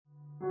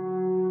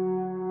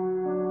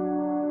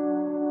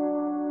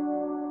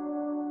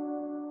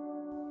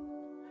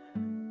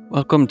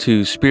Welcome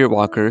to Spirit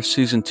Walker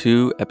Season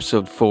 2,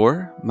 Episode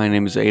 4. My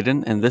name is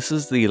Aiden, and this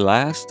is the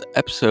last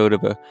episode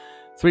of a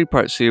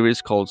 3-part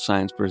series called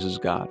Science vs.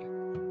 God.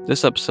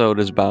 This episode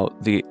is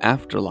about the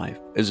afterlife.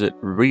 Is it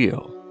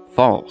real?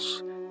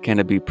 False? Can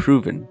it be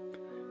proven?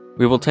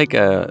 We will take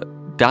a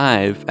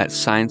dive at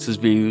science's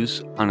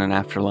views on an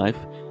afterlife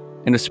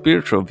and a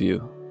spiritual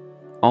view.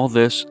 All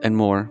this and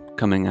more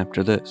coming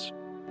after this.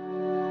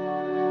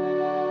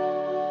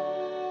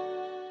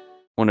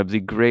 One of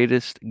the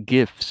greatest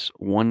gifts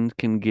one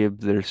can give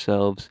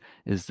themselves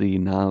is the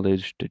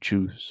knowledge to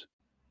choose.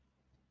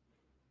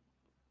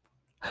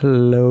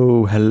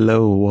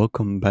 Hello,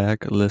 welcome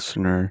back,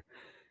 listener.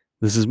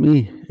 This is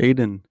me,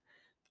 Aiden.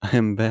 I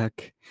am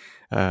back.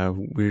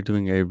 We're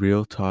doing a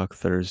Real Talk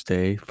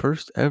Thursday,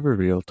 first ever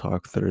Real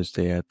Talk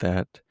Thursday at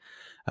that.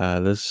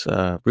 This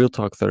Real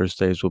Talk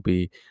Thursdays will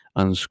be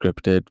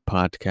unscripted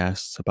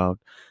podcasts about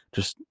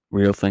just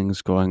real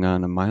things going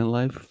on in my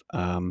life.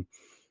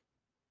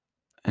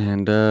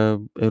 And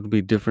it'll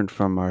be different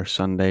from our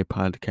Sunday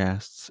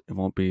podcasts. It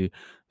won't be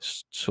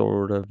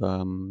sort of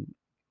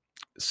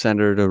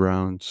centered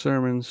around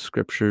sermons,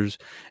 scriptures,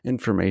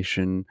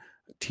 information,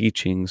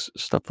 teachings,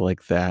 stuff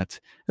like that.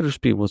 It'll just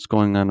be what's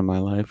going on in my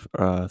life,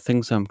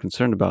 things I'm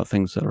concerned about,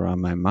 things that are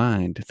on my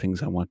mind,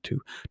 things I want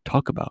to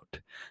talk about.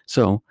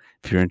 So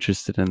if you're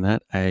interested in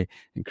that, I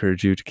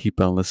encourage you to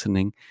keep on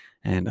listening.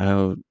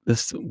 And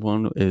this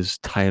one is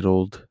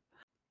titled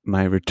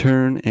My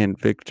Return and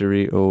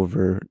Victory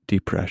Over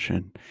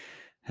Depression.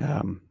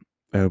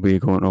 I'll be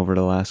going over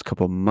the last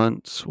couple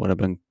months, what I've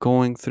been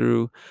going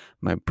through,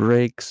 my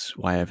breaks,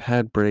 why I've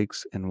had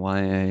breaks, and why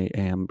I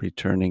am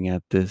returning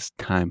at this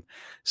time.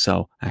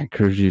 So I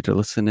encourage you to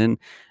listen in,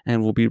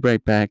 and we'll be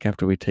right back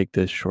after we take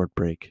this short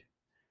break.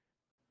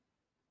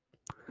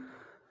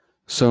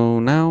 So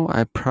now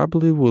I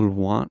probably will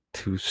want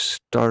to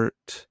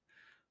start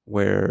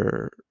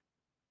where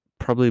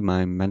probably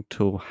my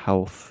mental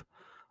health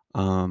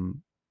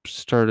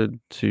started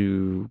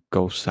to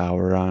go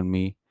sour on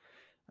me.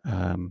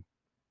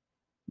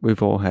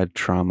 We've all had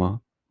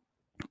trauma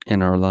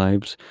in our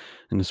lives,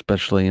 and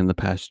especially in the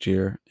past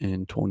year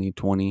in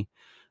 2020.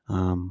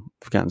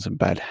 We've gotten some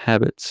bad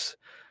habits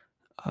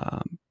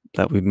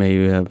that we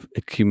may have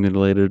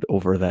accumulated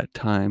over that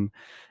time.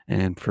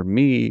 And for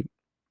me,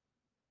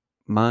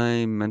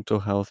 my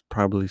mental health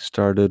probably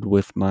started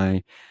with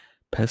my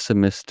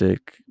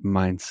pessimistic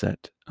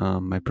mindset,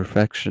 my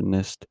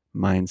perfectionist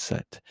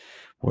mindset,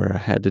 where I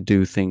had to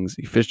do things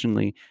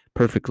efficiently,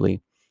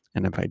 perfectly.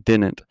 And if I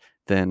didn't,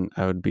 then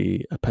I would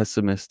be a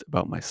pessimist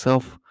about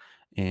myself,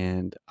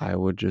 and I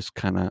would just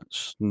kind of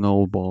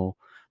snowball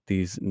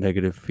these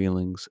negative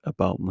feelings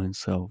about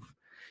myself.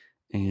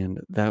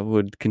 And that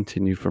would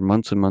continue for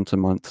months and months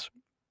and months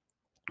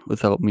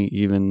without me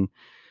even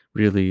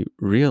really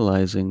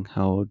realizing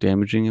how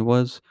damaging it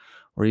was,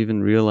 or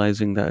even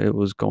realizing that it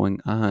was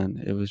going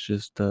on. It was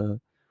just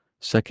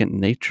second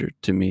nature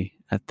to me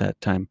at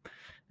that time.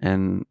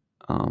 And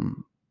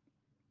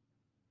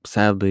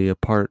sadly, a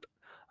part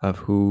of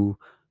who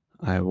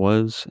I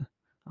was.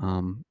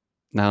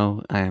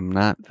 Now I am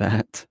not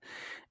that.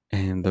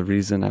 And the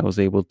reason I was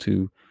able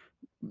to,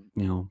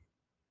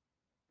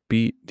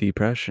 beat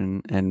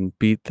depression and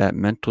beat that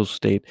mental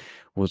state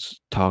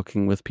was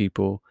talking with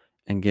people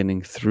and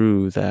getting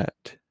through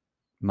that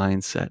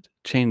mindset,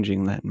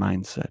 changing that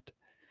mindset.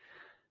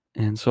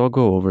 And so I'll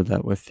go over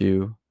that with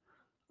you.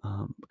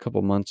 A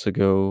couple months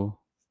ago,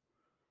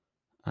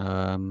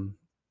 um,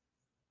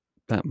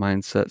 that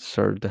mindset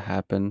started to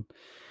happen,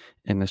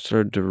 and I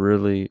started to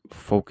really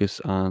focus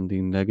on the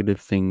negative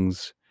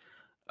things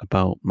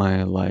about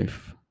my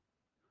life.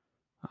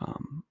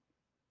 Um,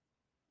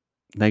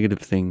 Negative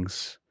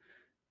things,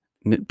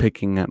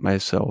 nitpicking at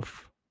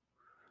myself.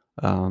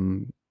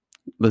 Um,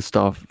 List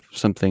off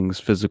some things: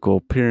 physical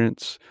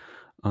appearance,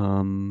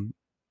 um,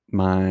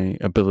 my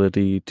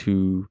ability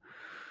to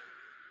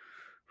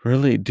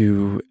really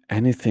do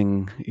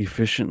anything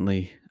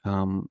efficiently,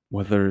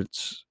 whether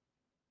it's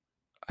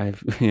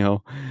I've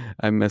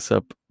I mess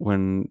up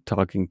when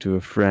talking to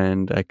a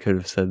friend. I could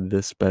have said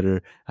this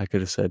better. I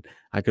could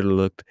have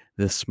looked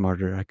this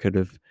smarter. I could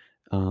have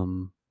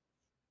um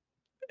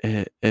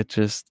it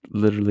just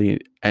literally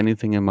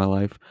anything in my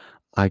life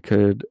I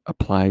could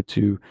apply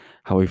to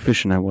how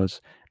efficient I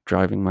was.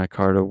 Driving my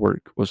car to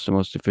work was the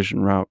most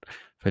efficient route.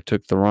 If I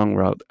took the wrong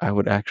route, I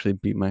would actually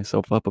beat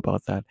myself up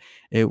about that.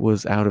 It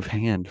was out of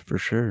hand for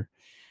sure.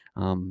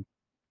 Um,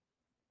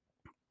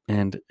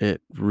 and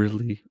it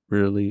really,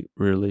 really,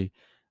 really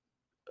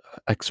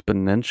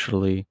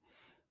exponentially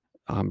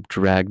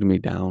dragged me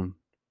down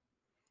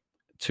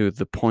to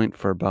the point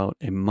for about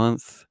a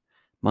month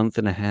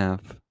and a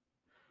half.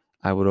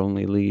 I would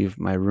only leave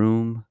my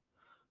room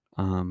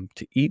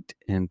to eat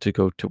and to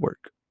go to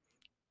work.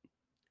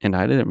 And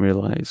I didn't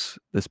realize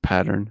this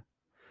pattern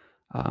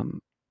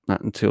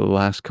not until the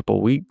last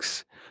couple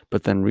weeks,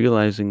 but then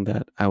realizing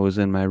that I was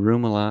in my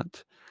room a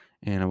lot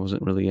and I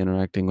wasn't really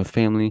interacting with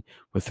family,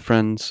 with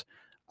friends,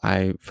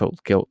 I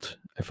felt guilt.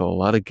 I felt a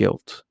lot of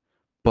guilt.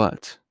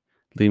 But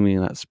leave me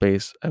in that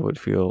space, I would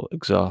feel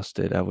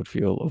exhausted. I would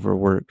feel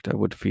overworked. I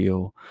would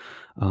feel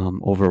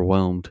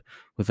overwhelmed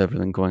with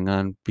everything going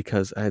on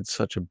because I had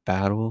such a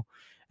battle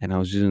and I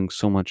was using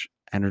so much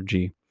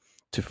energy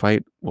to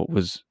fight what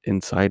was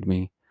inside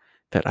me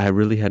that I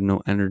really had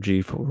no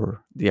energy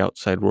for the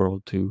outside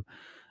world to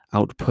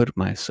output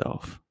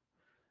myself.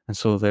 And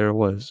so there I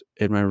was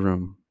in my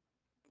room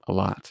a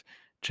lot,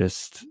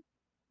 just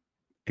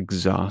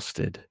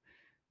exhausted,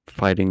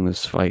 fighting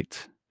this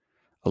fight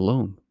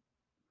alone.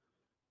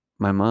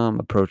 My mom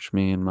approached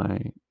me and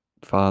my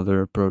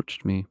father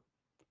approached me,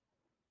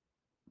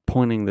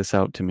 pointing this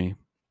out to me,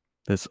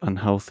 this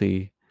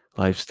unhealthy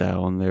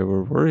lifestyle. And they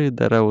were worried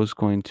that I was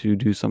going to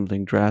do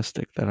something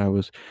drastic, that I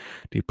was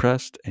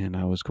depressed and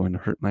I was going to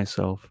hurt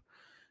myself.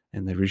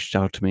 And they reached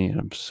out to me, and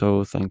I'm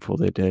so thankful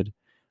they did.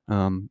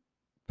 Um,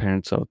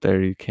 Parents out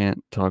there, you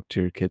can't talk to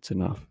your kids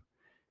enough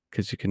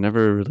because you can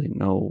never really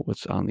know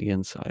what's on the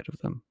inside of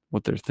them,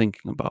 what they're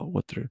thinking about,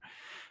 what they're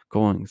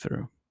going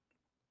through.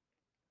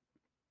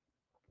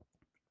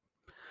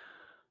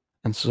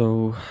 And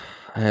so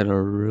I had a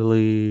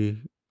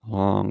really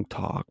long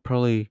talk,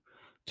 probably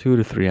 2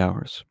 to 3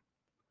 hours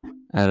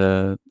at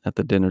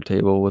the dinner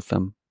table with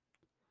them.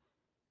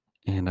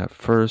 And at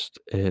first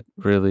it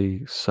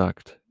really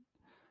sucked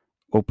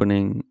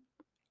opening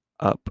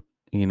up.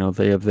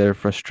 They have their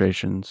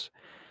frustrations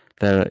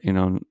that,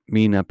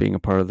 me not being a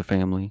part of the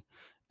family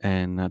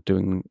and not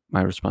doing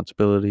my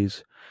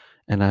responsibilities.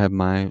 And I have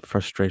my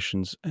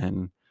frustrations,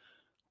 and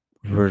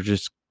we're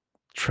just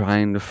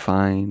trying to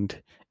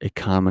find a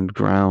common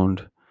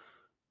ground.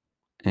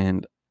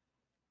 And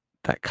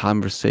that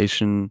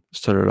conversation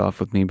started off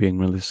with me being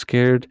really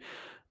scared,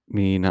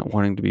 me not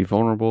wanting to be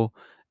vulnerable,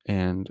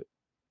 and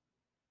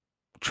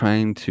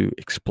trying to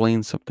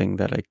explain something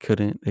that I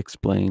couldn't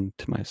explain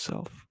to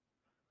myself.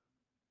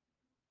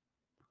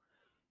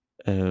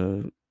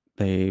 Uh,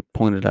 they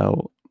pointed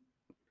out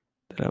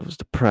that I was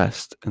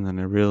depressed, and then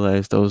I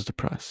realized I was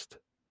depressed.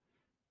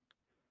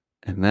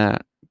 And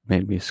that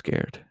made me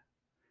scared.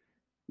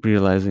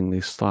 Realizing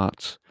these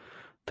thoughts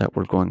that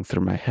were going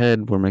through my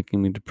head were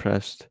making me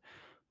depressed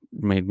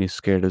made me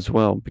scared as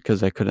well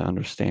because I couldn't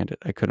understand it.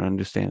 I couldn't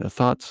understand the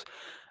thoughts.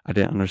 I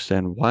didn't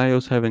understand why I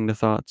was having the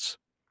thoughts.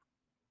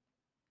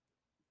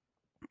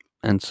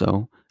 And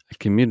so I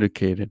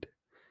communicated.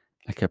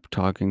 I kept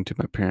talking to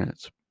my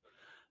parents.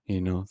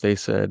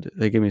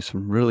 They gave me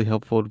some really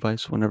helpful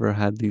advice whenever I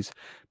had these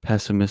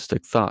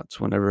pessimistic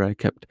thoughts, whenever I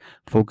kept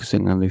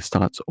focusing on these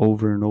thoughts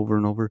over and over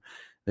and over.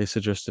 They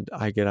suggested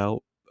I get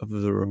out of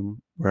the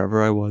room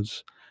wherever I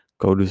was,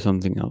 go do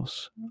something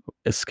else,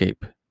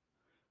 escape.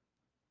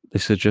 They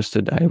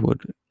suggested I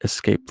would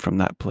escape from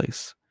that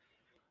place.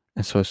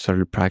 And so I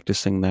started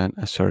practicing that.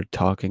 I started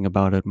talking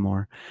about it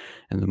more.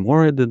 And the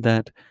more I did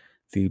that,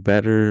 the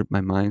better my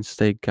mind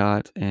state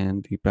got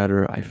and the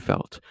better I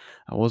felt.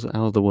 I wasn't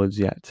out of the woods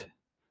yet.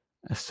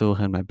 I still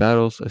had my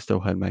battles, I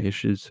still had my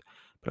issues,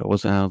 but I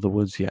wasn't out of the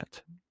woods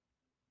yet.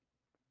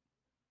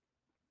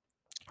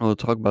 I'll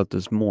talk about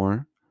this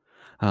more.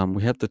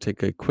 We have to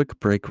take a quick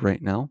break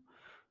right now,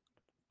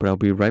 but I'll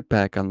be right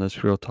back on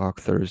this Real Talk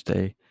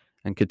Thursday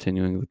and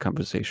continuing the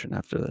conversation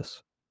after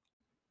this.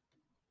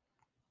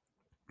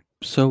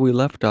 So we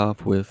left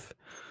off with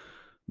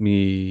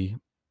me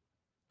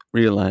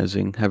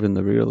having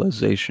the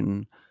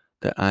realization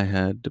that I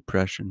had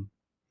depression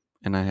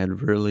and I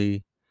had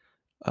really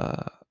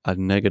a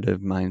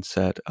negative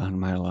mindset on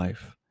my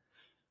life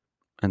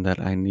and that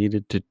I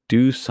needed to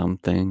do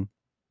something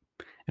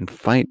and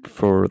fight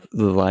for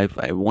the life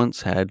I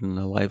once had and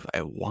the life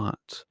I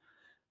want,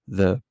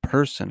 the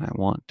person I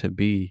want to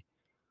be.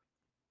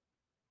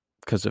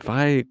 Because if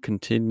I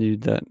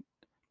continued that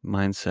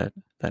mindset,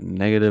 that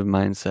negative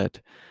mindset,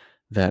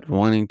 that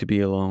wanting to be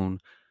alone,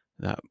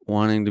 that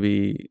wanting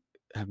to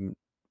have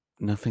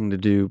nothing to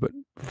do but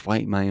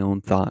fight my own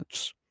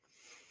thoughts,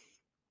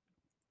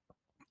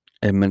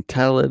 and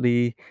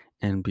mentality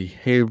and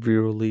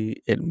behaviorally,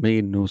 it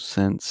made no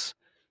sense.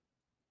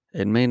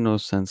 It made no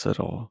sense at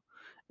all.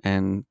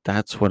 And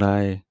that's what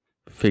I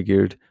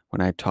figured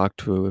when I talked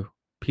to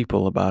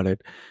people about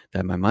it,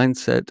 that my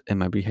mindset and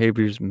my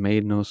behaviors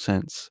made no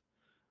sense.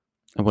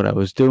 And what I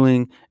was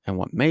doing and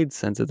what made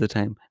sense at the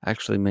time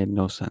actually made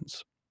no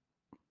sense.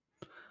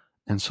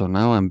 And so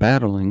now I'm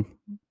battling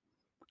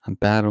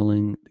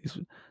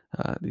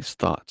these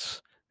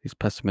thoughts, these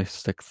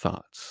pessimistic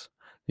thoughts,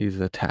 these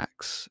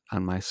attacks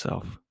on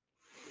myself.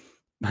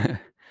 One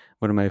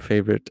of my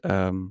favorite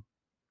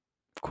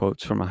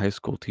quotes from a high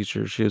school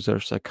teacher, she was our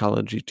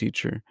psychology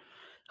teacher,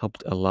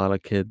 helped a lot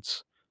of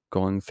kids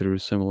going through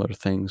similar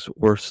things,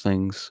 worse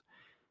things,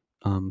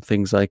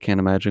 things I can't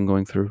imagine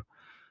going through.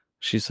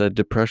 She said,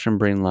 depression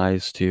brain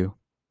lies to you.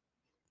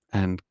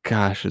 And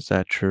gosh, is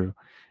that true?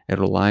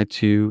 It'll lie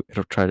to you,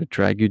 it'll try to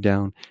drag you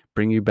down,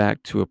 bring you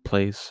back to a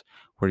place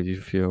where you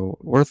feel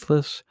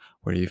worthless,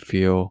 where you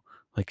feel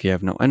like you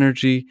have no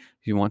energy,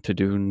 you want to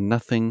do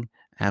nothing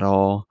at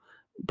all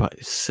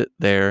but sit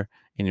there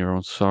in your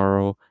own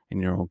sorrow,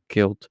 in your own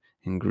guilt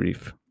and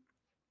grief.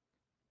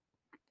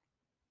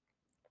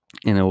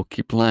 and it will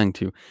keep lying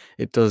to you.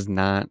 It does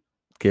not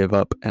give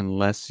up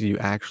unless you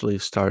actually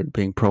start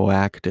being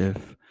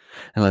proactive,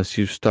 unless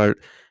you start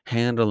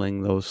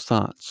handling those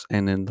thoughts.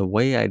 And in the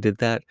way I did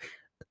that,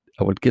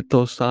 I would get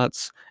those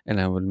thoughts and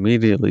I would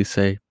immediately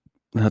say,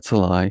 that's a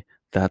lie,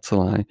 that's a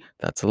lie,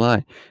 that's a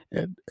lie.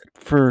 At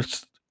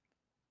first,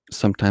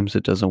 sometimes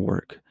it doesn't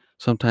work.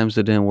 Sometimes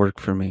it didn't work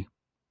for me.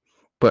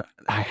 But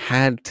I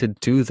had to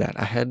do that.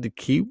 I had to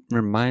keep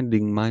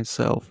reminding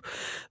myself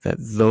that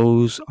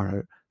those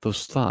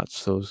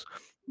thoughts, those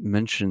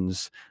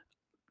mentions,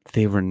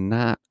 they were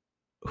not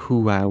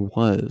who I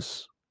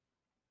was.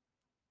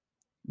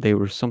 They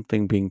were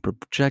something being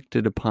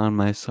projected upon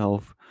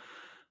myself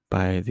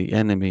by the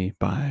enemy,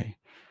 by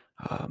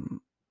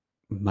um,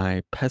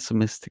 my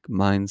pessimistic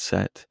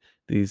mindset,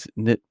 these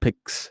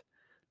nitpicks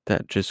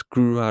that just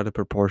grew out of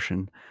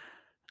proportion.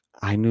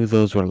 I knew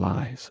those were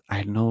lies.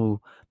 I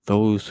know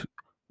those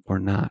were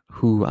not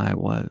who I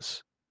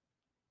was.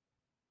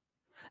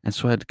 And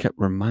so I had to keep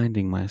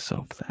reminding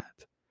myself that.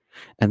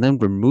 And then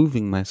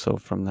removing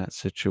myself from that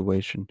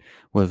situation,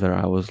 whether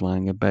I was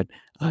lying in bed,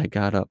 I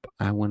got up,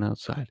 I went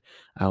outside,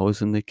 I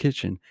was in the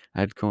kitchen,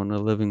 I'd go in the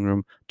living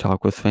room,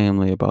 talk with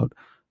family about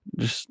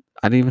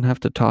I didn't even have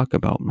to talk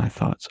about my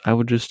thoughts. I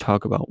would just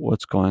talk about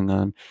what's going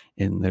on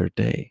in their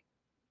day.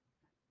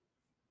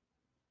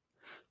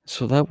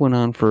 So that went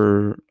on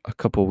for a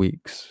couple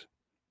weeks,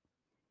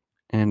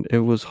 and it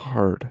was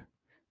hard.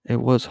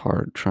 It was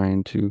hard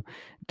trying to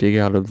dig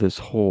out of this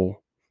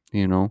hole,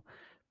 you know,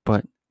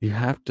 but you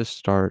have to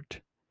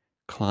start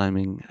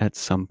climbing at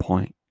some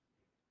point.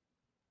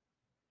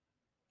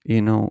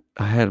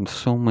 I had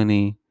so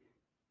many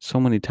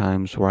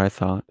times where I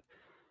thought,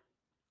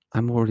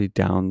 I'm already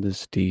down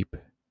this deep.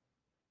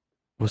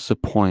 What's the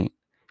point?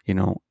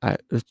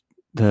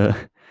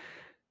 The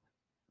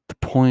the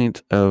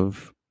point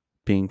of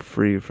being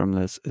free from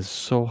this is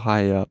so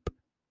high up.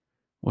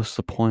 What's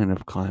the point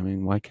of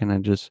climbing? Why can't I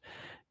just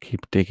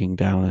keep digging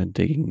down and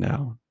digging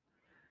down?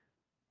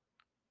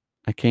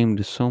 I came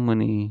to so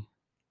many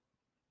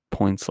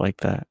points like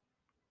that.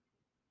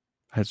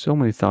 I had so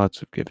many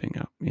thoughts of giving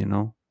up.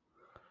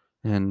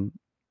 And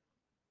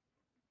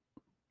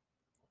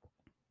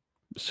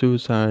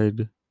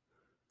suicide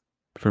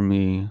for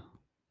me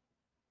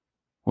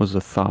was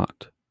a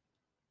thought,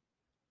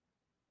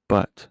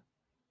 but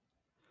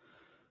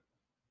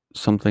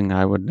something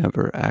I would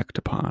never act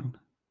upon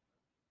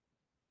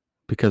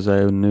because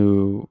I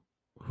knew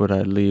what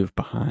I'd leave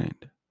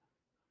behind.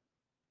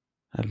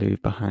 I'd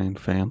leave behind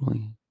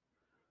family,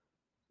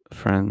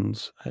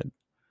 friends. I'd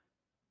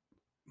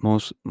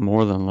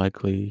more than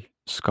likely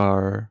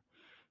scar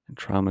and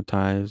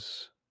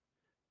traumatize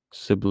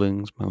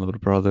siblings, my little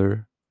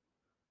brother,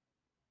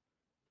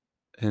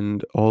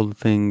 and all the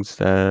things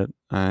that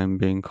I'm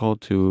being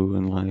called to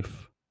in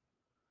life.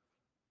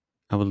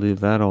 I would leave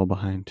that all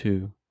behind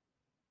too.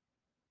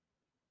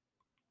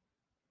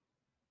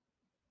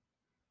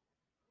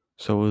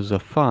 So it was a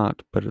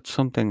thought, but it's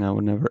something I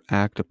would never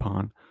act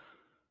upon.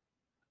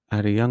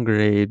 At a younger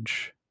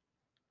age,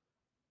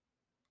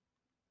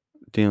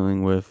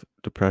 dealing with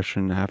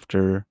depression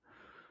after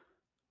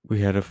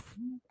we had a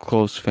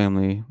close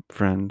family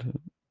friend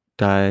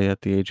die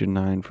at the age of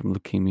 9 from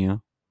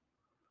leukemia,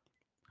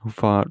 who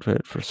fought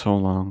it for so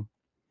long.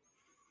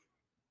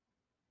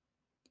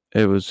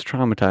 It was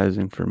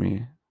traumatizing for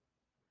me,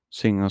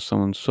 seeing how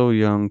someone so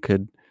young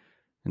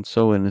and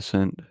so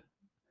innocent,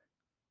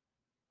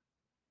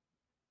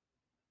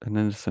 an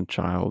innocent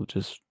child,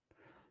 just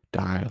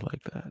die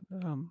like that.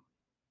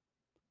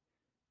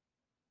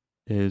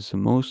 Is the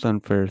most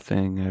unfair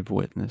thing I've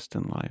witnessed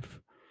in life.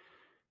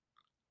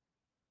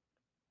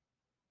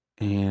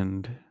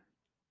 And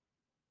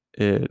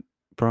it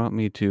brought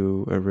me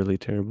to a really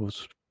terrible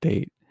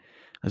state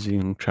as a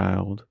young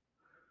child,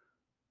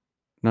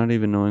 not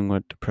even knowing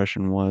what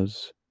depression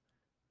was,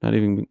 not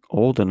even being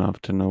old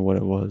enough to know what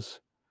it was,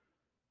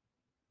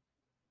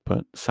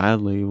 but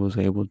sadly was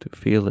able to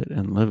feel it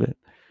and live it.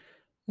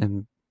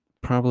 And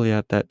probably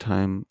at that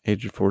time,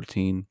 age of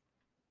 14,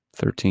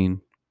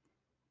 13,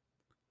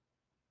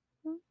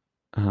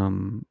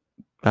 um,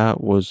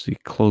 that was the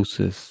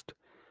closest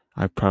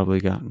I've probably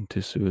gotten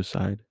to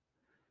suicide.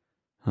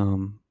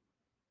 Um,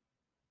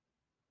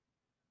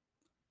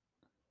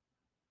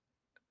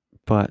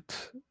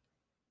 but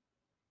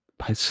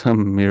by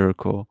some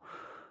miracle,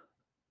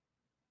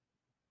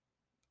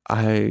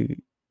 I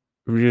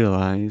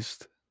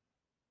realized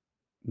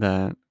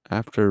that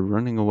after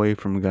running away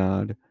from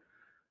God,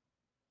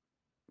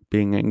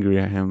 being angry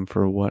at Him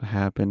for what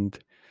happened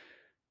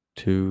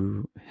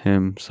to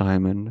him,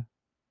 Simon,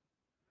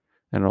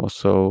 and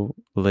also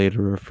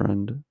later a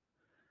friend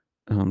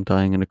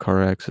dying in a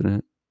car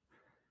accident,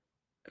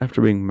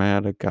 after being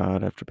mad at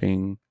God, after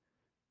being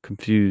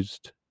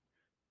confused,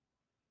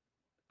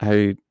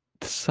 I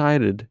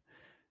decided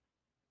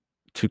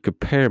to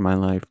compare my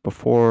life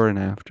before and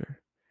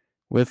after,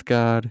 with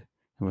God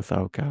and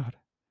without God.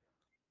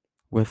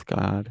 With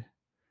God,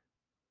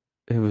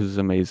 it was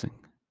amazing.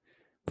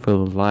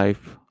 Full of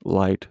life,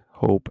 light,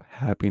 hope,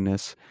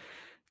 happiness.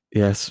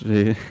 Yes,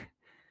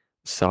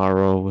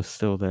 Sorrow was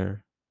still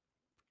there.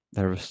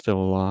 There was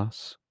still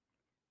loss,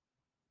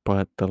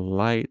 but the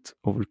light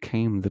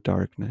overcame the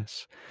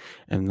darkness.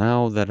 And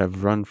now that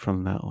I've run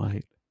from that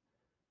light,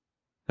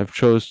 I've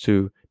chose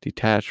to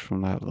detach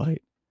from that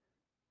light,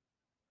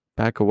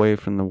 back away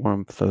from the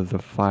warmth of the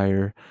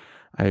fire.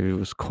 I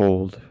was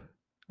cold.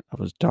 I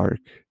was dark.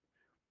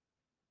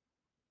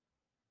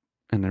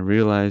 And I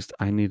realized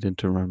I needed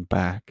to run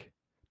back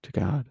to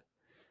God.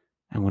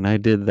 And when I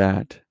did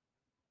that,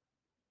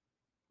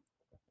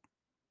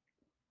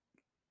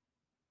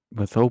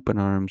 with open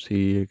arms,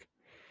 he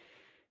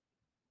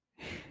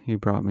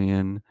brought me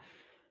in,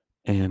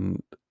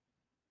 and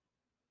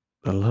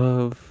the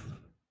love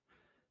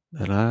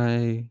that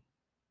I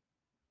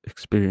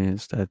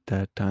experienced at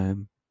that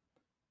time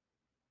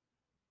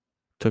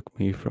took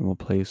me from a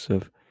place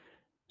of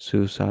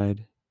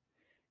suicide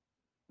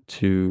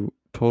to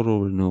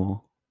total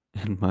renewal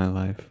in my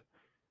life.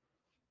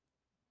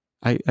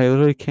 I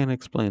literally can't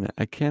explain it.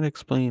 I can't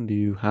explain to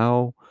you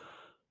how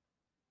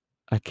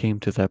I came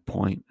to that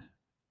point.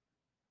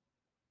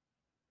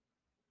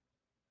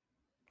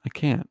 I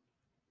can't.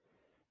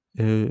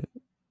 It,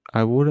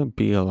 I wouldn't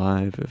be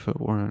alive if it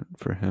weren't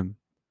for him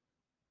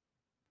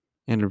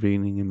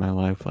intervening in my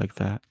life like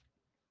that.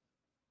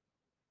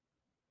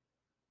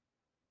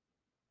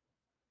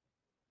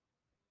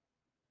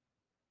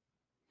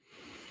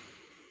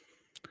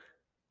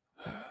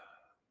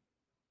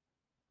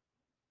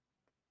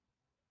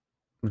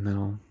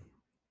 Now,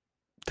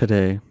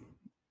 today,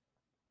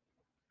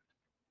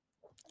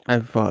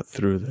 I've fought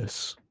through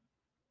this,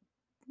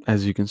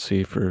 as you can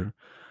see, for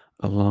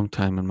a long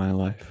time in my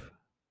life.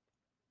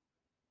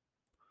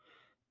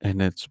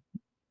 And it's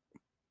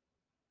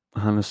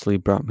honestly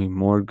brought me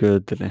more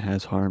good than it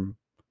has harm.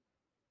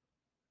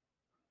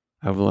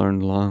 I've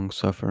learned long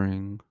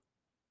suffering.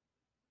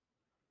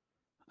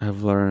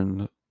 I've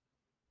learned,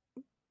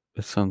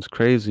 it sounds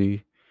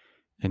crazy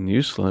and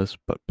useless,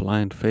 but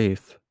blind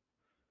faith.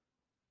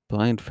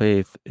 Blind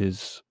faith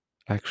is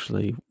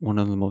actually one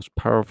of the most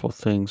powerful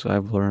things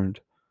I've learned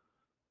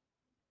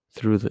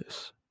through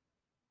this.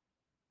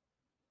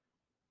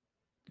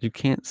 You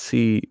can't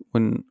see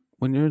when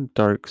you're in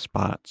dark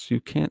spots, you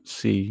can't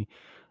see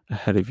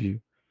ahead of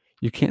you.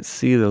 You can't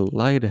see the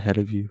light ahead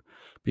of you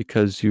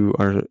because you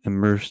are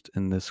immersed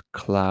in this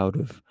cloud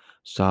of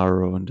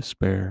sorrow and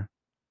despair.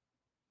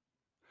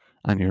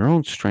 On your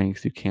own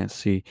strength, you can't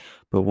see,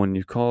 but when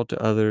you call to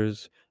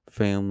others,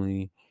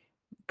 family,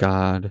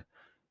 God,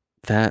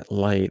 that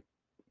light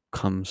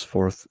comes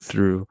forth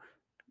through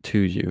to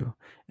you,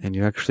 and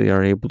you actually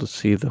are able to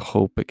see the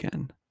hope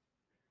again.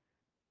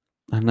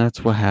 And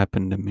that's what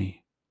happened to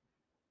me.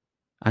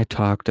 I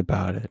talked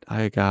about it,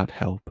 I got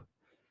help,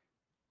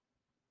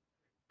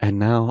 and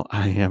now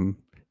I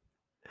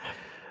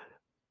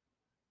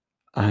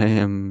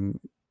am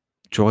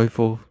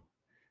joyful.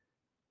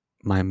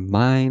 My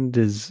mind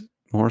is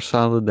more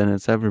solid than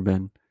it's ever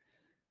been.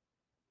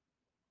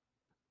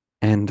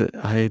 And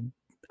I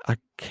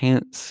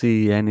can't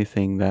see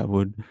anything that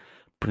would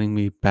bring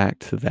me back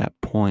to that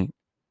point.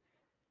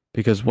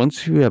 Because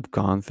once you have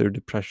gone through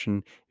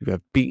depression, you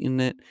have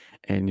beaten it,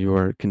 and you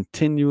are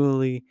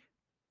continually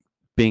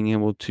being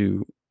able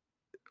to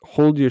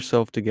hold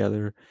yourself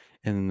together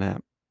in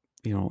that,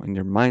 in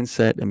your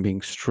mindset and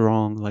being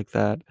strong like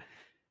that,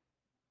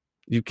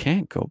 you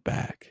can't go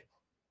back.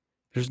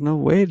 There's no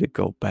way to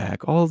go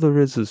back. All there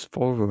is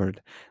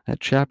forward. That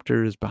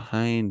chapter is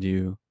behind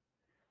you.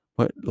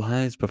 What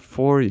lies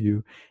before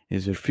you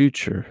is your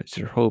future, it's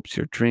your hopes,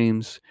 your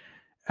dreams.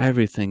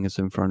 Everything is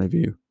in front of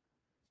you.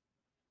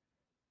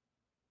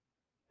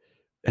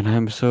 And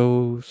I'm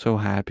so, so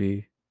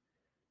happy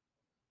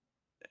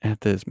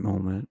at this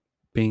moment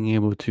being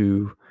able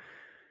to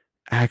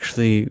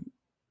actually,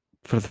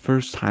 for the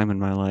first time in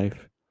my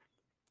life,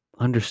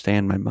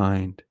 understand my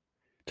mind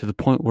to the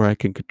point where I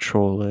can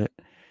control it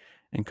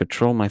and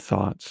control my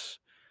thoughts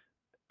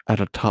at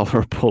a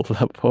tolerable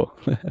level.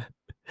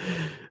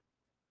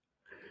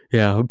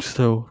 Yeah,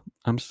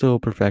 I'm still a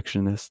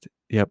perfectionist.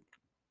 Yep,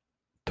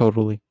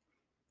 totally.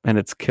 And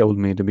it's killed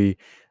me to be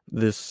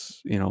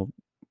this,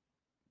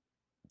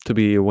 to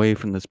be away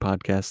from this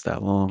podcast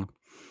that long.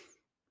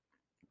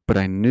 But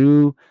I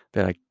knew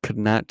that I could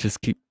not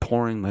just keep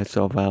pouring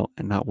myself out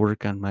and not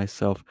work on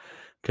myself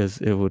because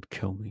it would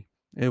kill me.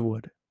 It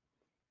would.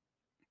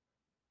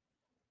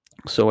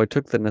 So I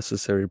took the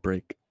necessary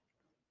break,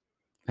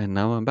 and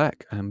now I'm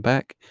back. I'm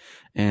back,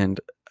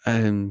 and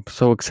I'm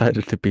so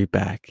excited to be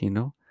back.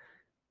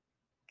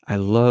 I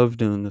love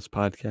doing this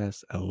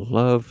podcast. I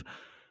love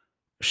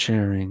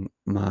sharing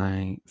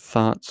my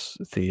thoughts,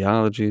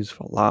 theologies,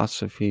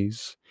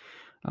 philosophies,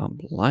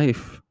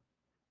 life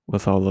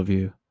with all of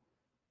you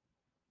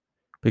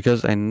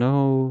because I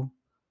know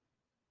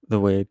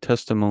the way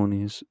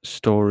testimonies,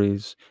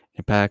 stories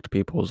impact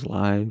people's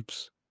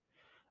lives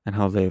and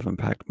how they've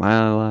impacted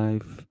my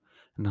life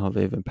and how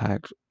they've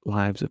impacted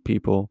lives of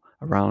people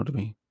around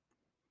me.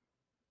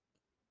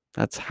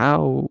 That's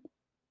how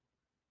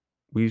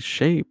we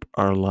shape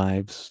our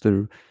lives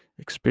through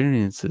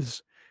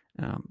experiences,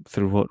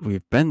 through what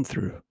we've been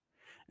through.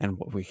 and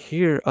what we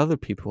hear other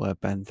people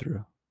have been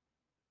through.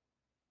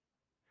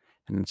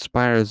 It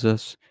inspires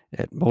us,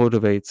 it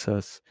motivates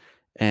us,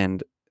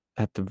 and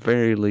at the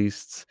very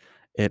least,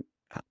 it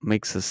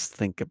makes us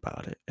think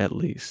about it, at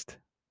least.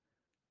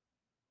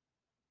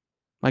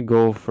 My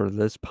goal for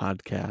this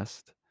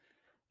podcast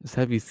is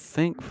have you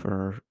think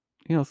for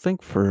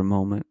a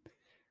moment,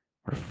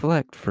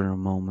 reflect for a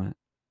moment.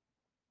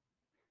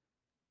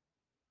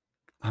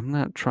 I'm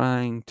not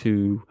trying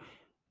to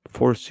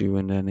force you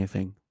into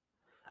anything.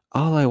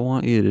 All I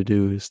want you to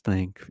do is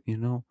think.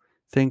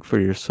 Think for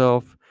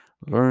yourself,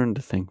 learn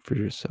to think for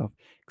yourself,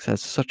 because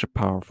that's such a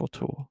powerful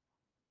tool.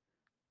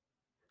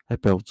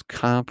 It builds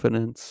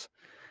confidence,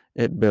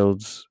 it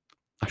builds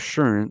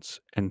assurance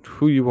in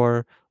who you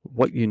are,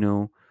 what you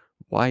know,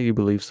 why you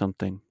believe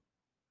something,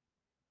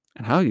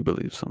 and how you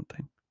believe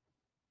something.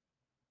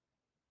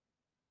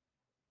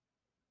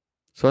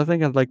 So I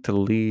think I'd like to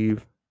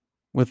leave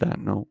with that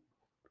note.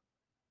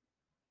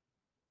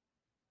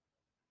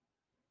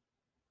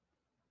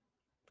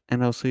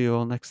 And I'll see you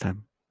all next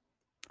time.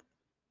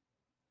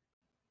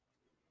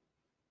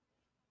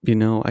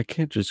 I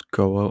can't just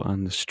go out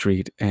on the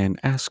street and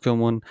ask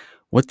someone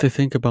what they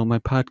think about my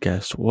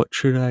podcast. What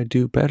should I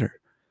do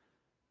better?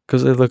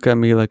 Because they look at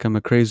me like I'm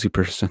a crazy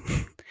person.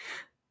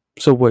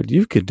 So, what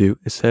you could do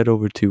is head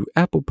over to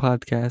Apple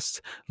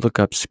Podcasts, look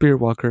up Spirit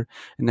Walker,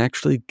 and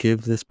actually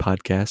give this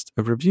podcast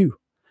a review.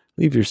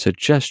 Leave your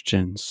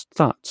suggestions,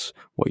 thoughts,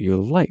 what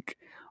you like,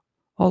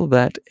 all of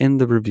that in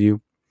the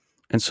review.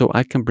 And so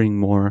I can bring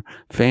more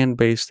fan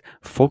based,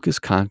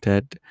 focused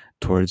content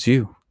towards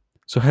you.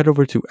 So head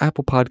over to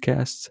Apple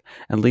Podcasts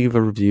and leave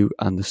a review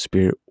on the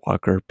Spirit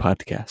Walker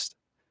podcast.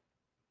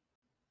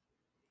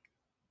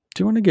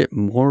 Do you want to get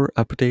more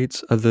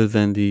updates other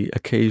than the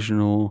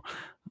occasional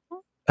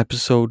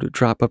episode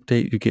drop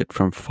update you get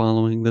from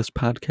following this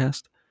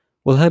podcast?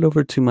 Well, head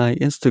over to my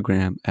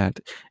Instagram at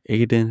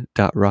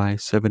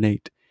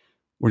aiden.rye78,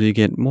 where you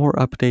get more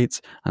updates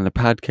on the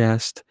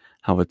podcast,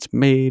 how it's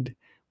made,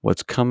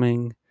 what's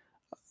coming,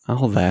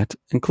 all that,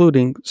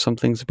 including some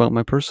things about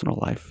my personal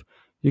life.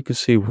 You can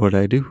see what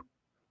I do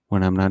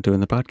when I'm not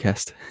doing the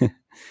podcast.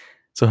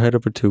 So head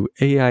over to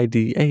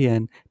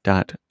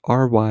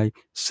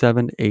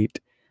aidan.ry78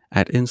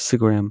 at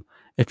Instagram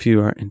if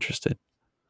you are interested.